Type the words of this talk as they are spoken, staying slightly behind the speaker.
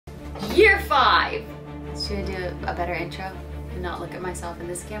Year 5. Should I do a better intro and not look at myself in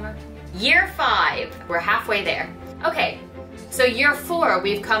this camera? Year 5. We're halfway there. Okay, so year 4,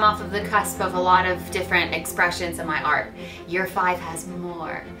 we've come off of the cusp of a lot of different expressions in my art. Year 5 has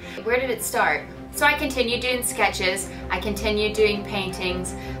more. Where did it start? So I continued doing sketches, I continued doing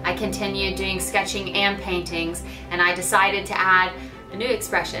paintings, I continued doing sketching and paintings, and I decided to add a new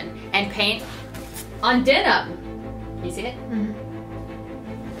expression and paint on denim. You see it? Mm-hmm.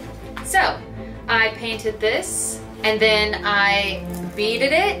 So I painted this and then I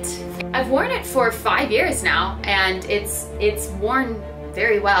beaded it. I've worn it for 5 years now, and it's worn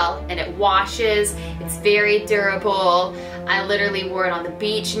very well, and it washes. It's very durable. I literally wore it on the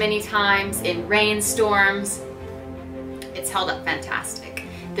beach many times, in rainstorms. It's held up fantastic.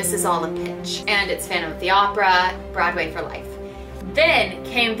 This is all a pitch, and it's Phantom of the Opera, Broadway for life. Then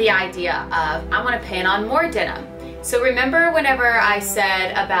came the idea of, I want to paint on more denim. So remember whenever I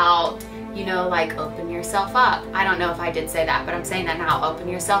said about, you know, like open yourself up. I don't know if I did say that, but I'm saying that now, open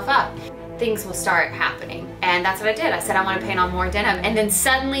yourself up. Things will start happening. And that's what I did. I said I want to paint on more denim. And then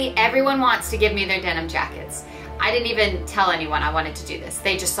suddenly everyone wants to give me their denim jackets. I didn't even tell anyone I wanted to do this.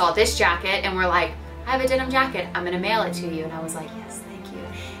 They just saw this jacket and were like, I have a denim jacket. I'm gonna mail it to you. And I was like, yes, thank you.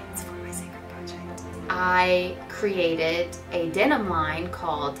 It's for my sacred project. I created a denim line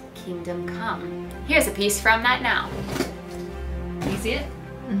called Kingdom Come. Here's a piece from that now. You see it?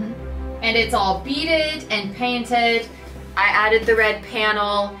 Mm-hmm. And it's all beaded and painted. I added the red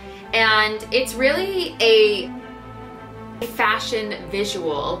panel, and it's really a fashion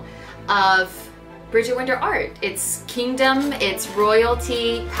visual of Bridget Winder Art. It's kingdom, it's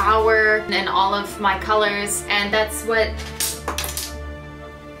royalty, power, and all of my colors, and that's what...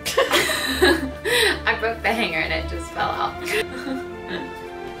 I broke the hanger and it just fell out.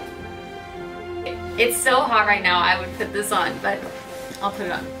 It's so hot right now, I would put this on, but I'll put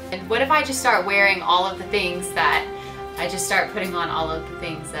it on. And what if I just start wearing all of the things that, I just start putting on all of the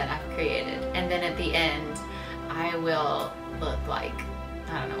things that I've created, and then at the end, I will look like,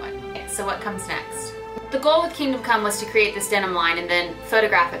 I don't know what. Okay, so what comes next? The goal with Kingdom Come was to create this denim line and then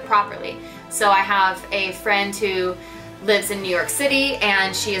photograph it properly. So I have a friend who lives in New York City,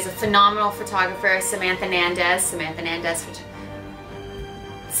 and she is a phenomenal photographer, Samantha Nandez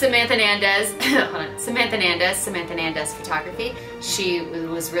Photography. She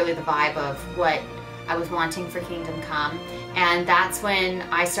was really the vibe of what I was wanting for Kingdom Come, and that's when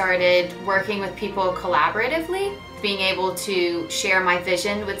I started working with people collaboratively, being able to share my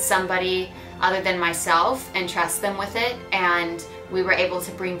vision with somebody other than myself and trust them with it, and we were able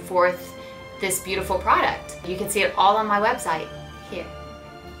to bring forth this beautiful product. You can see it all on my website here.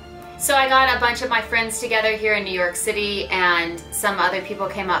 So I got a bunch of my friends together here in New York City, and some other people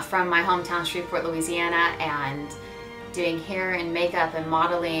came up from my hometown, Shreveport, Louisiana, and doing hair and makeup and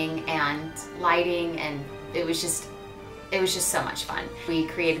modeling and lighting, and it was just so much fun. We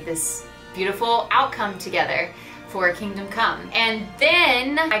created this beautiful outcome together for Kingdom Come. And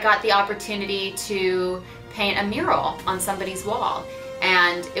then I got the opportunity to paint a mural on somebody's wall,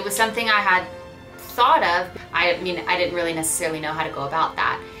 and it was something I had thought of. I mean, I didn't really necessarily know how to go about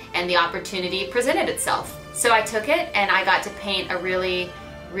that, and the opportunity presented itself. So I took it and I got to paint a really,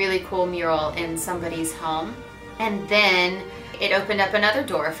 really cool mural in somebody's home. And then it opened up another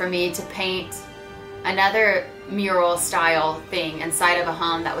door for me to paint another mural style thing inside of a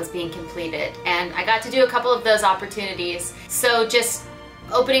home that was being completed. And I got to do a couple of those opportunities. So just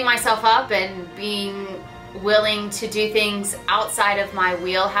opening myself up and being willing to do things outside of my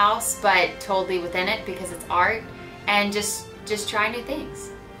wheelhouse, but totally within it because it's art, and just try new things.